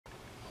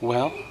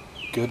Well,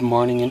 good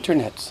morning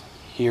internets.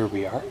 Here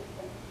we are.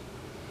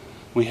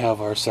 We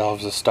have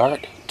ourselves a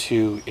start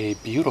to a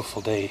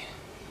beautiful day.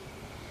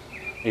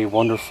 A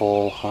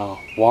wonderful,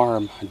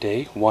 warm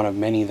day, one of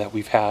many that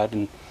we've had,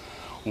 and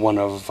one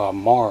of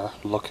more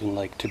looking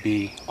like to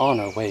be on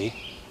our way.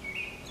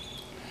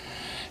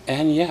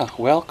 And yeah,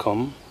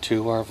 welcome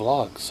to our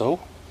vlog. So,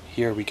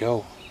 here we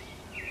go.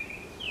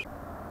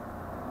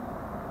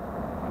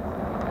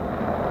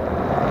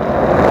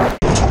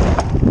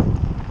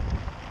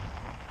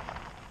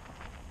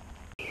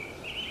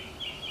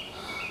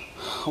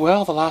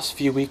 Well, the last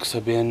few weeks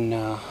have been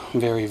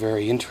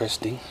very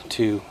interesting,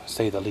 to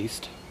say the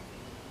least.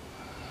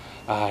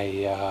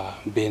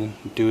 I've been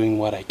doing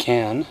what I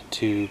can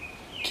to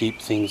keep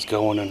things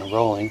going and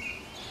rolling,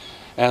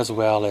 as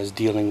well as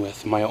dealing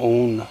with my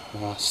own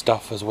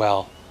stuff as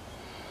well.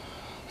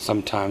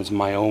 Sometimes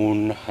my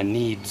own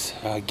needs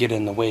get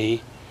in the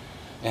way,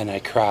 and I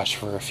crash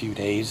for a few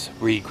days,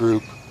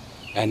 regroup,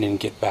 and then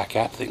get back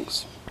at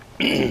things.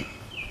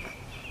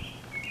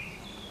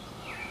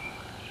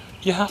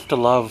 You have to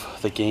love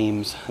the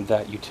games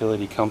that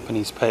utility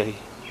companies play.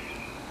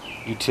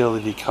 You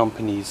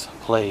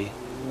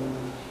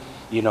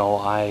know,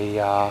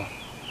 I've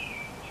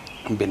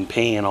been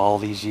paying all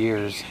these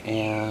years,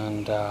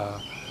 and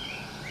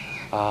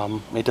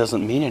it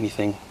doesn't mean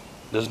anything.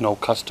 There's no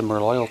customer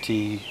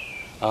loyalty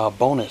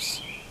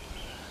bonus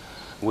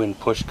when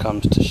push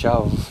comes to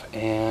shove,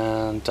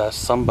 and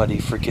somebody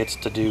forgets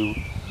to do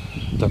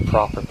the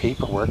proper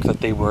paperwork that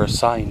they were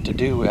assigned to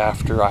do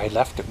after I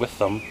left it with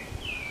them.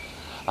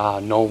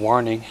 No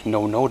warning,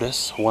 no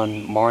notice.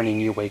 One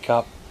morning you wake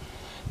up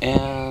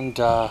and,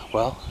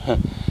 well,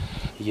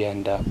 you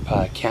end up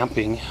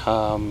camping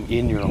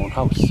in your own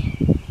house.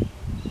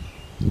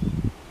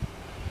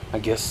 I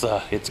guess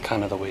it's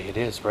kind of the way it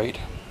is, right?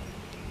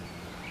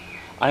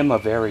 I'm a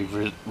very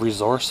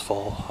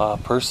resourceful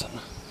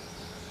person.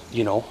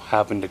 You know,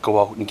 having to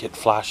go out and get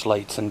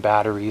flashlights and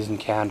batteries and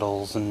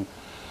candles and,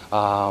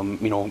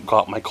 you know,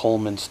 got my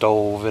Coleman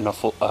stove and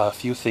a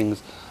few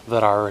things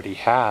that I already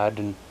had,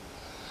 and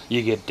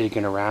you get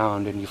digging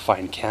around and you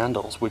find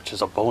candles, which is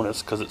a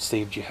bonus because it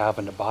saved you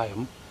having to buy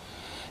them.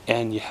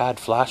 And you had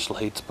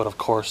flashlights, but of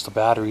course the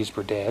batteries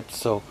were dead,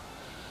 so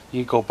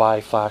you go buy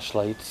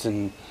flashlights,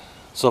 and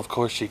so of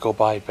course you go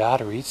buy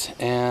batteries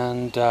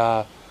and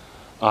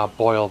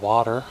boil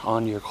water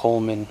on your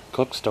Coleman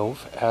cook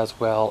stove, as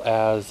well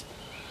as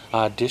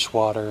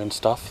dishwater and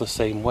stuff the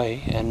same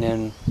way, and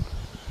then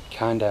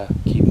kinda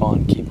keep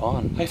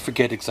on. I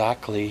forget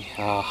exactly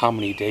how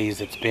many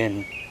days it's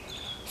been.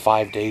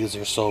 5 days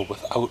or so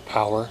without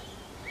power.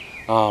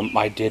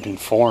 I did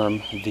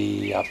inform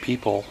the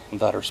people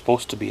that are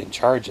supposed to be in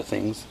charge of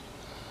things,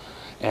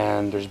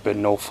 and there's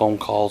been no phone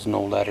calls,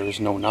 no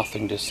letters, no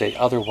nothing to say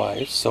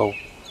otherwise, so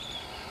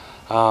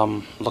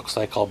looks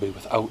like I'll be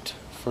without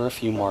for a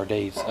few more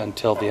days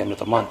until the end of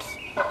the month.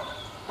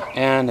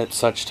 And at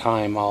such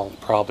time I'll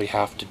probably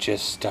have to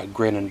just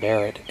grin and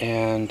bear it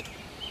and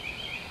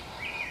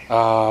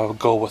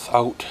go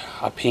without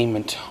a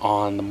payment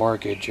on the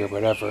mortgage or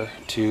whatever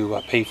to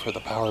pay for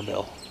the power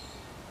bill.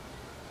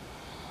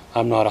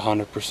 I'm not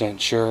 100%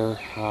 sure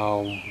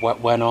what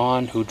went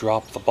on, who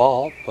dropped the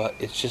ball, but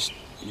it's just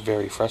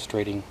very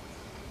frustrating.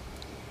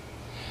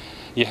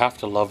 You have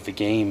to love the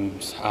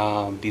games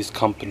these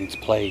companies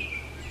play.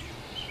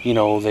 You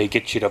know, they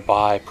get you to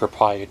buy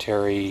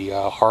proprietary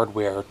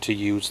hardware to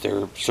use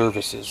their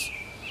services.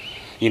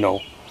 You know,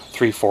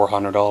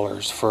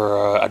 $300-400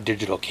 for a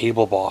digital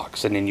cable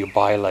box, and then you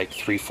buy like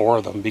 3-4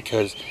 of them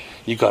because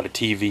you got a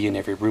TV in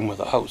every room of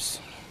the house.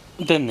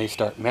 Then they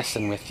start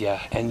messing with you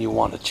and you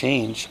want to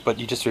change, but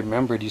you just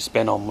remembered you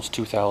spent almost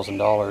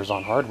 $2,000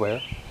 on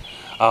hardware.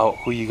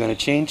 Who are you going to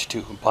change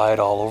to? Buy it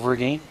all over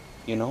again?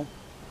 You know?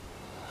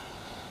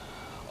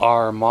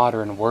 Our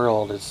modern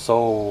world is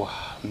so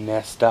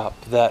messed up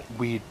that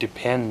we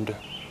depend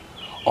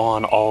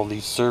on all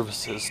these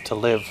services to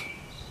live.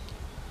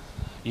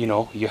 You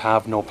know, you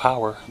have no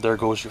power, there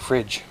goes your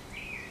fridge.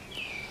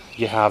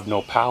 You have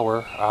no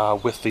power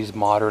with these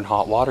modern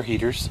hot water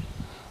heaters,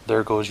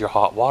 there goes your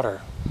hot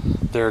water.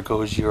 There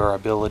goes your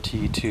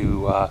ability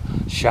to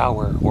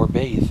shower or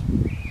bathe.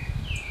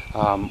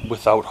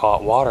 Without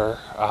hot water,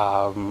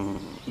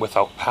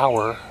 without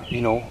power,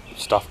 you know,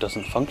 stuff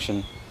doesn't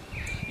function.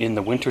 In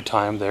the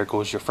wintertime, there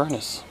goes your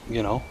furnace,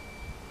 you know.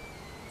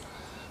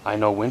 I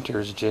know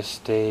winter's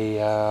just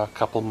a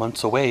couple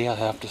months away. I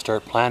have to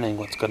start planning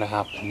what's going to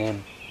happen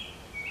then.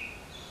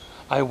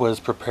 I was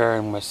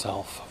preparing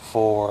myself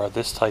for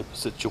this type of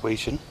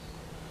situation.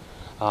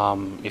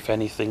 If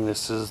anything,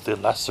 this is the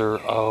lesser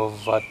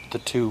of the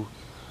two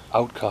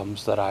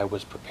outcomes that I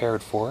was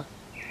prepared for.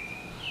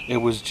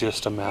 It was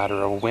just a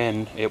matter of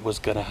when it was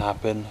going to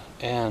happen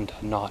and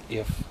not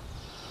if.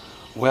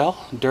 Well,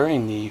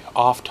 during the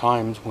off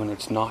times when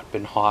it's not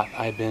been hot,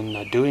 I've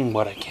been doing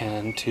what I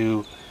can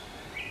to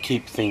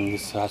keep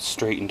things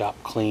straightened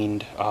up,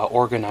 cleaned,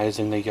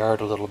 organizing the yard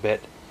a little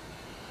bit.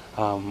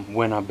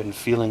 When I've been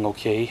feeling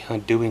okay,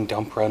 doing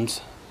dump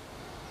runs.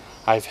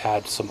 I've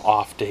had some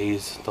off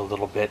days a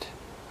little bit,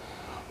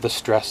 the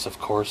stress, of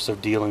course,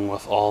 of dealing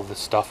with all this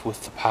stuff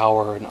with the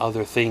power and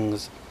other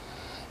things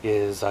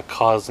is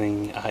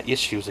causing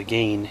issues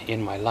again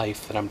in my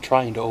life that I'm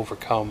trying to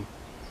overcome.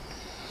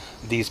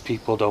 These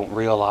people don't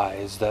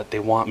realize that they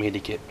want me to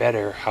get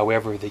better,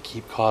 however they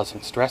keep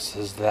causing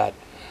stresses that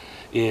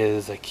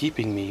is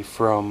keeping me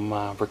from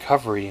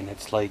recovery. And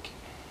it's like,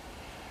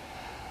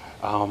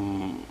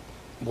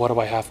 what do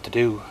I have to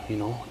do, you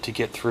know, to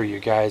get through your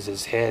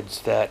guys'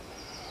 heads that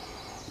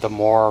the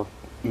more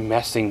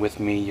messing with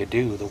me you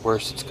do, the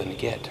worse it's going to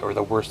get, or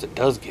the worse it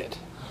does get.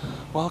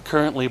 Well,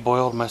 currently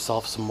boiled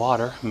myself some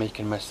water,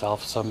 making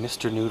myself some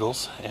Mr.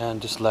 Noodles,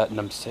 and just letting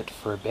them sit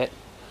for a bit.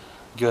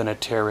 Gonna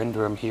tear into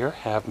them here,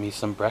 have me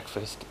some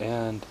breakfast,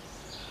 and,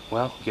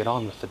 well, get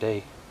on with the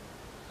day.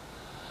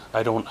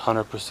 I don't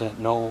 100%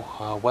 know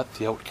what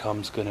the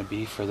outcome's gonna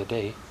be for the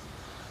day.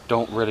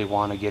 Don't really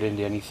want to get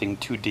into anything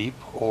too deep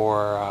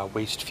or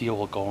waste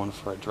fuel going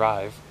for a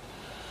drive,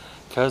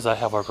 because I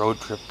have a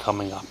road trip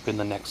coming up in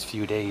the next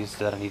few days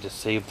that I need to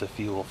save the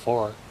fuel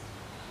for.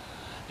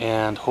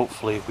 And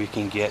hopefully we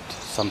can get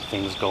some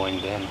things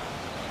going then.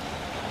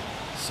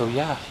 So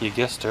yeah, you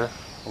guessed her.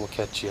 We'll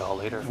catch you all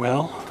later.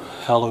 Well,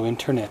 hello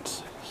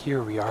internet.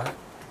 Here we are.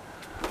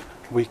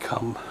 We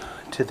come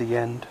to the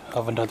end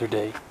of another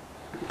day.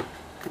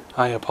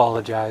 I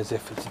apologize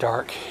if it's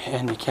dark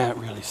and you can't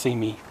really see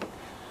me.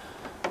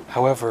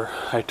 However,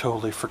 I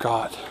totally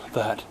forgot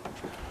that,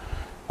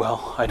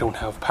 well, I don't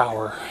have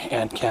power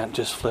and can't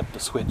just flip the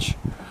switch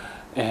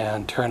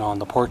and turn on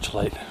the porch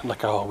light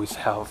like I always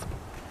have.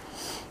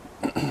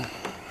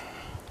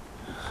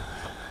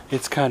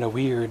 It's kind of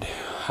weird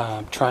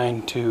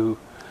trying to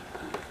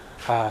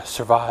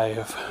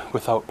survive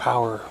without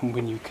power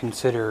when you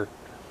consider,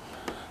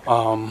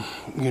 you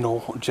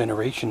know,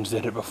 generations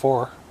did it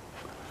before,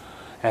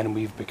 and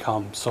we've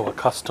become so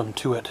accustomed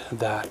to it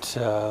that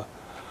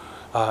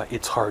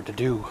it's hard to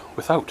do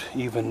without,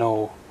 even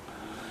though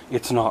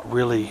it's not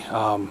really,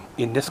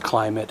 in this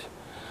climate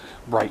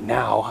right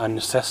now, a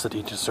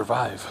necessity to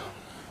survive.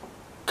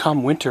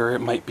 Come winter, it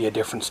might be a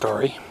different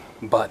story.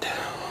 But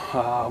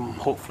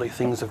hopefully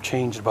things have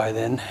changed by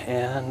then,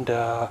 and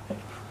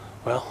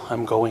well,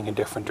 I'm going a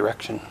different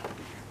direction.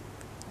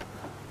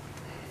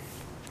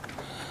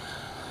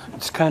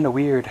 It's kind of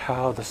weird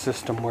how the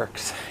system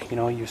works. You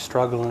know, you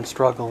struggle and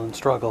struggle and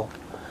struggle,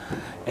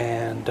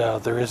 and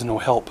there is no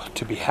help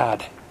to be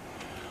had.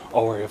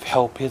 Or if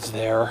help is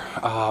there,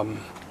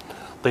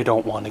 they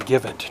don't want to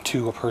give it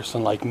to a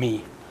person like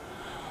me.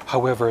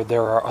 However,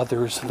 there are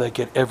others that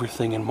get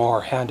everything and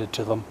more handed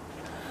to them,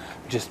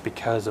 just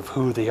because of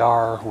who they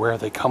are, where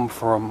they come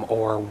from,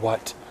 or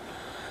what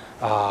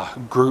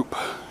group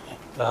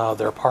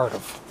they're part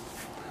of.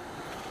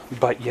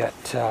 But yet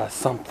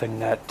something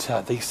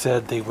that they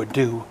said they would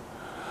do,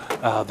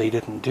 they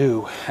didn't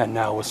do, and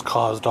now has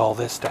caused all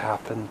this to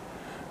happen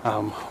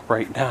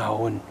right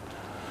now. And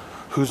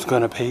who's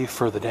going to pay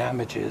for the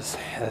damages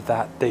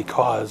that they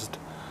caused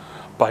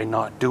by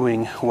not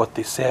doing what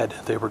they said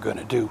they were going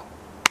to do?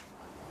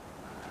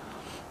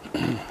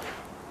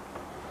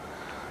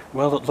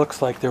 Well, it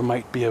looks like there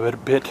might be a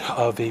bit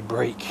of a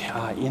break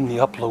in the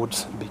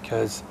uploads,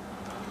 because,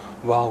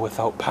 well,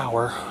 without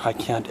power I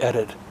can't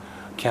edit,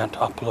 can't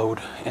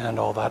upload, and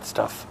all that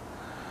stuff.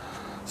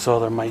 So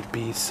there might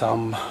be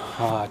some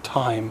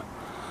time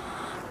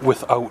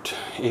without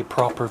a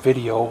proper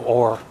video,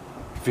 or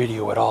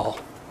video at all.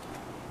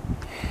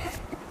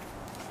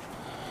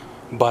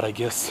 But I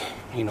guess,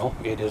 you know,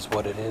 it is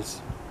what it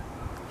is.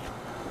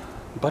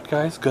 But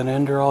guys, gonna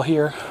end her all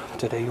here.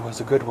 Today was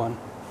a good one.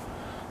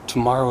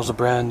 Tomorrow's a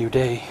brand new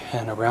day,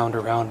 and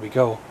around we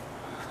go.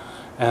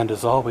 And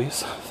as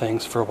always,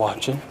 thanks for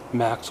watching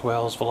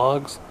Maxwell's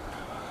Vlogs.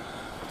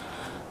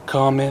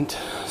 Comment,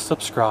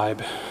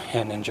 subscribe,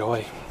 and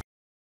enjoy.